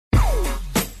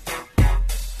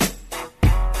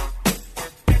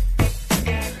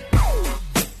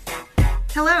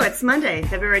Hello, it's Monday,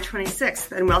 February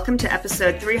 26th, and welcome to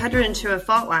episode 302 of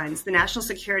Fault Lines, the National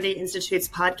Security Institute's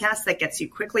podcast that gets you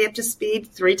quickly up to speed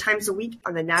 3 times a week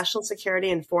on the national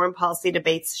security and foreign policy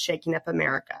debates shaking up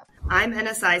America. I'm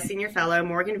NSI Senior Fellow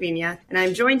Morgan Vigna, and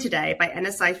I'm joined today by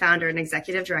NSI Founder and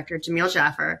Executive Director Jamil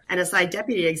Jaffer, NSI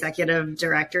Deputy Executive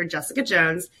Director Jessica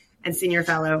Jones, and Senior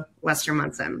Fellow Lester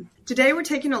Munson. Today, we're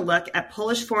taking a look at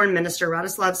Polish Foreign Minister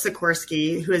Radoslaw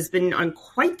Sikorski, who has been on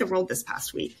quite the roll this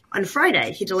past week. On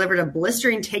Friday, he delivered a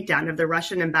blistering takedown of the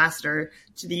Russian ambassador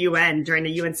to the UN during a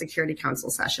UN Security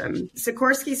Council session.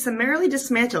 Sikorski summarily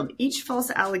dismantled each false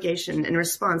allegation in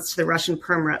response to the Russian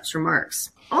Perm Rep's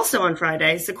remarks. Also on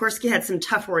Friday, Sikorski had some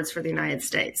tough words for the United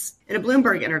States. In a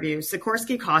Bloomberg interview,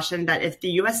 Sikorski cautioned that if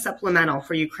the U.S. supplemental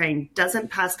for Ukraine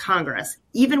doesn't pass Congress,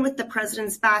 even with the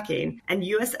president's backing, and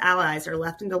U.S. allies are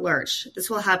left in the lurch, this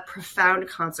will have profound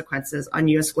consequences on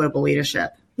U.S. global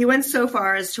leadership. He went so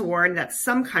far as to warn that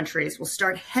some countries will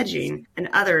start hedging and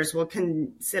others will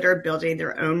consider building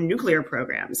their own nuclear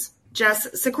programs. Jess,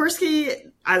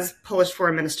 Sikorski, as Polish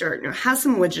foreign minister, has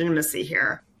some legitimacy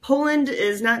here. Poland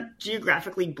is not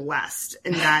geographically blessed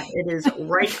in that it is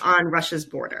right on Russia's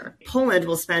border. Poland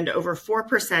will spend over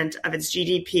 4% of its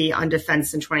GDP on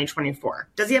defense in 2024.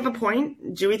 Does he have a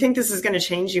point? Do we think this is going to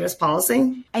change U.S.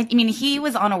 policy? I mean, he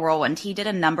was on a whirlwind. He did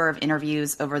a number of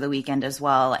interviews over the weekend as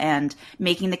well, and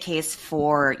making the case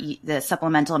for the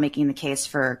supplemental, making the case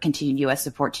for continued U.S.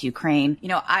 support to Ukraine. You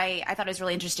know, I thought it was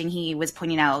really interesting. He was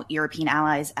pointing out European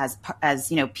allies as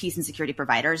peace and security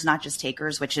providers, not just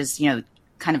takers, which is,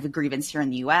 kind of a grievance here in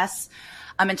the U.S.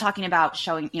 And talking about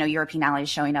showing, European allies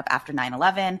showing up after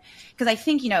 9/11, because I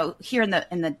think, here in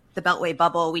the Beltway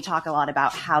bubble, we talk a lot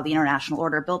about how the international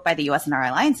order built by the U.S. and our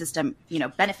alliance system,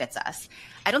 benefits us.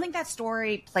 I don't think that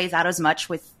story plays out as much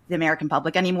with the American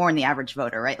public anymore and the average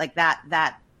voter, right? Like that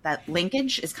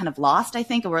linkage is kind of lost, I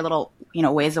think, and we're a little,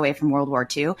 ways away from World War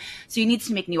II. So he needs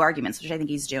to make new arguments, which I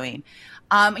think he's doing.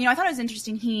 I thought it was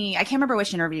interesting. I can't remember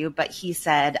which interview, but he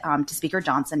said to Speaker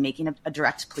Johnson, making a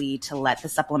direct plea to let the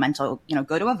supplemental,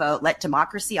 go to a vote, let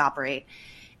democracy operate.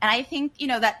 And I think,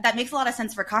 that makes a lot of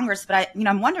sense for Congress. But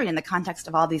I'm wondering, in the context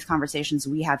of all these conversations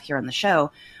we have here on the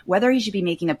show, whether he should be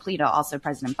making a plea to also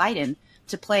President Biden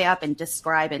to play up and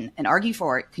describe and argue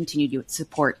for continued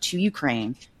support to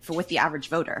Ukraine with the average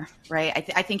voter,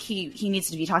 right? I think he needs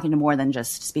to be talking to more than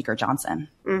just Speaker Johnson.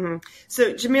 Mm-hmm.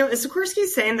 So, Jamil, is Sikorski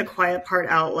saying the quiet part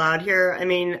out loud here? I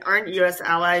mean, aren't U.S.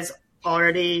 allies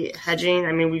already hedging?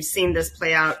 I mean, we've seen this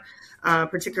play out,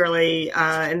 particularly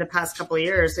in the past couple of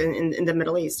years in the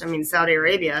Middle East. I mean, Saudi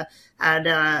Arabia had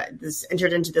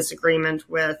entered into this agreement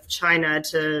with China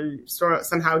to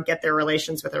somehow get their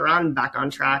relations with Iran back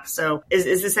on track. So is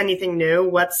this anything new?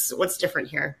 What's different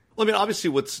here? Well, I mean, obviously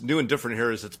what's new and different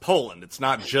here is it's Poland. It's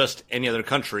not just any other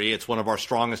country. It's one of our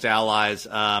strongest allies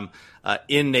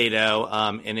in NATO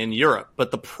and in Europe.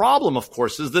 But the problem, of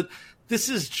course, is that this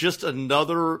is just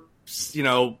another,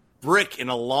 brick in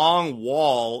a long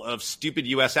wall of stupid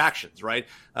U.S. actions, right?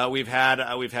 We've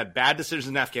had bad decisions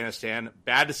in Afghanistan,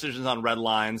 bad decisions on red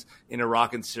lines in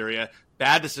Iraq and Syria,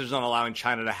 bad decisions on allowing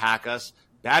China to hack us,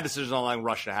 bad decisions on allowing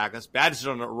Russia to hack us, bad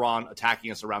decisions on Iran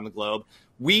attacking us around the globe.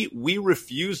 We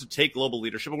refuse to take global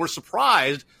leadership, and we're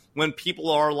surprised when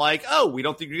people are like, oh, we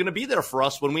don't think you're going to be there for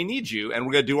us when we need you, and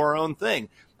we're going to do our own thing.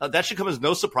 That should come as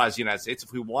no surprise to the United States.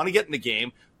 If we want to get in the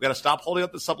game, we got to stop holding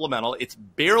up the supplemental. It's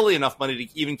barely enough money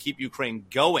to even keep Ukraine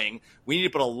going. We need to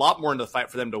put a lot more into the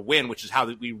fight for them to win, which is how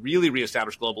we really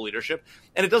reestablish global leadership.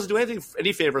 And it doesn't do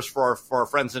any favors for our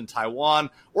friends in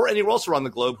Taiwan or anywhere else around the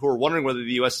globe who are wondering whether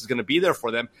the U.S. is going to be there for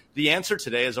them. The answer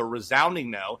today is a resounding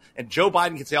no. And Joe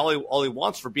Biden can say all he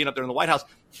wants for being up there in the White House.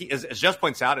 He, as Jeff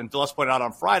points out, and Les pointed out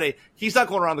on Friday, he's not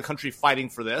going around the country fighting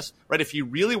for this, right? If he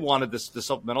really wanted this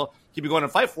supplemental, he'd be going to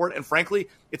fight for it. And frankly,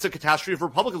 it's a catastrophe for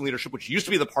Republican leadership, which used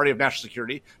to be the party of national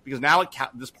security, because now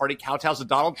this party kowtows to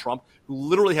Donald Trump, who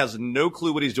literally has no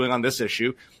clue what he's doing on this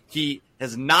issue. He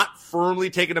has not firmly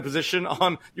taken a position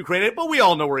on Ukraine, but we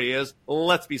all know where he is.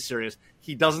 Let's be serious.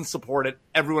 He doesn't support it.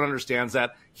 Everyone understands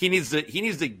that. He needs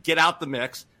to get out the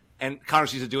mix. And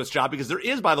Congress needs to do its job, because there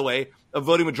is, by the way, a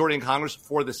voting majority in Congress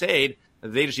for this aid.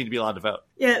 They just need to be allowed to vote.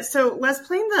 Yeah, so Les,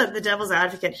 playing the devil's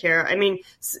advocate here, I mean,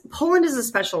 Poland is a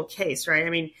special case, right? I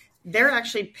mean, they're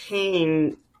actually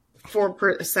paying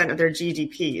 4% of their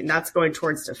GDP, and that's going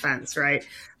towards defense, right?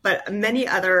 But many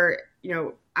other,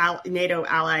 NATO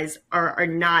allies are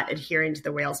not adhering to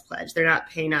the Wales Pledge. They're not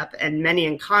paying up, and many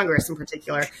in Congress in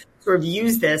particular sort of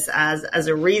use this as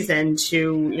a reason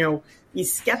to, be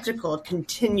skeptical of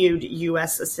continued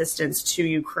U.S. assistance to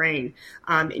Ukraine.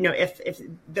 If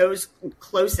those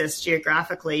closest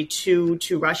geographically to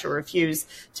Russia refuse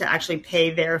to actually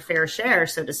pay their fair share,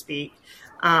 so to speak,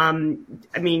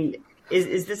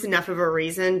 is this enough of a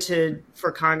reason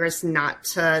for Congress not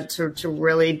to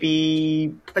really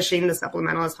be pushing the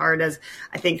supplemental as hard as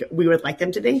I think we would like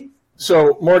them to be?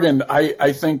 So, Morgan,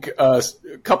 I think a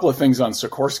couple of things on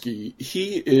Sikorsky.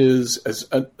 He is as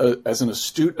an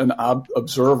astute and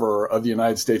observer of the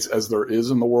United States as there is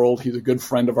in the world. He's a good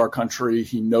friend of our country.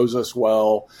 He knows us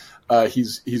well.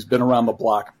 He's been around the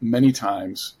block many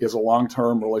times. He has a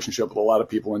long-term relationship with a lot of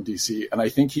people in D.C., and I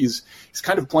think he's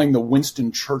kind of playing the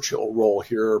Winston Churchill role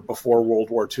here before World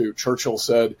War II. Churchill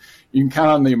said, you can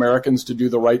count on the Americans to do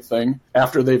the right thing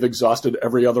after they've exhausted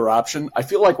every other option. I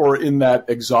feel like we're in that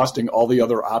exhausting all the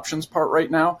other options part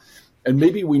right now, and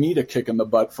maybe we need a kick in the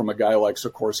butt from a guy like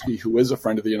Sikorsky, who is a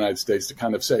friend of the United States, to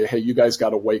kind of say, hey, you guys got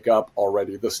to wake up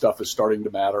already. This stuff is starting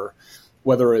to matter.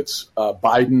 Whether it's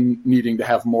Biden needing to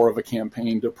have more of a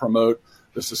campaign to promote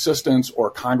this assistance,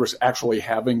 or Congress actually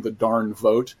having the darn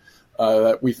vote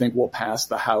that we think will pass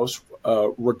the House,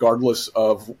 regardless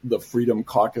of the Freedom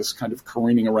Caucus kind of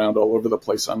careening around all over the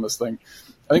place on this thing.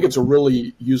 I think it's a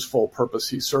really useful purpose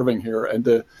he's serving here, and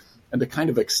to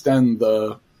kind of extend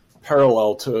the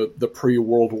parallel to the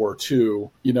pre-World War II.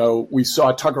 We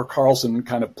saw Tucker Carlson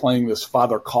kind of playing this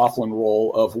Father Coughlin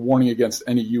role of warning against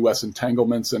any U.S.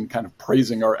 entanglements and kind of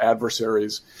praising our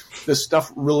adversaries. This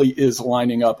stuff really is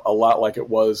lining up a lot like it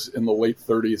was in the late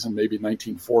 30s and maybe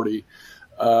 1940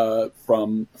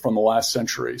 from the last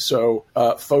century. So,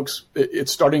 folks,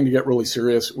 it's starting to get really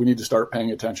serious. We need to start paying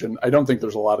attention. I don't think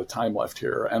there's a lot of time left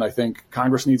here, and I think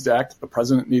Congress needs to act. The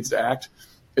president needs to act.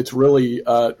 It's really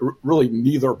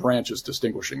neither branch is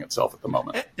distinguishing itself at the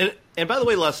moment. And by the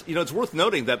way, Les, it's worth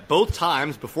noting that both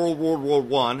times before World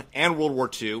War I and World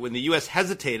War II, when the U.S.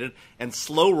 hesitated and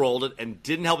slow-rolled it and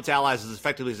didn't help its allies as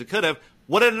effectively as it could have,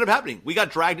 what ended up happening? We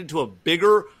got dragged into a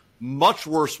bigger, much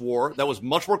worse war that was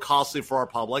much more costly for our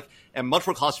public and much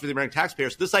more costly for the American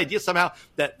taxpayers. This idea somehow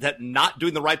that not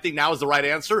doing the right thing now is the right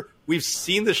answer, we've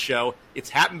seen this show.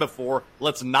 It's happened before.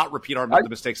 Let's not repeat the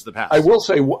mistakes of the past. I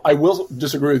will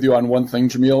disagree with you on one thing,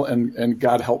 Jamil, and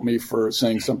God help me for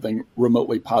saying something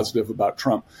remotely positive about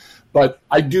Trump. But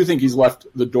I do think he's left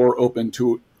the door open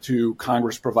to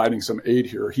Congress providing some aid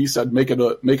here. He said, make it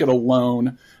a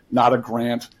loan, not a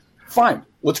grant. Fine.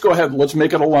 Let's go ahead. Let's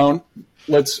make it a loan.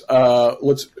 Let's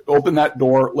open that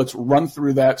door. Let's run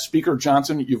through that. Speaker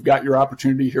Johnson, you've got your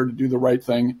opportunity here to do the right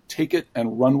thing. Take it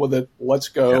and run with it. Let's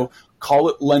go. Yeah. Call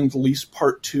it Lend-Lease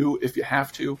Part 2 if you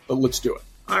have to, but let's do it.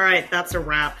 All right, that's a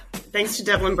wrap. Thanks to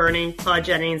Devlin Burney, Claude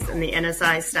Jennings, and the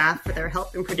NSI staff for their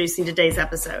help in producing today's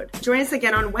episode. Join us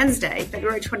again on Wednesday,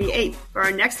 February 28th, for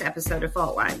our next episode of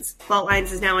Fault Lines. Fault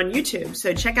Lines is now on YouTube,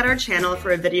 so check out our channel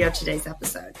for a video of today's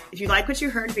episode. If you like what you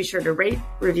heard, be sure to rate,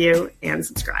 review, and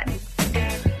subscribe.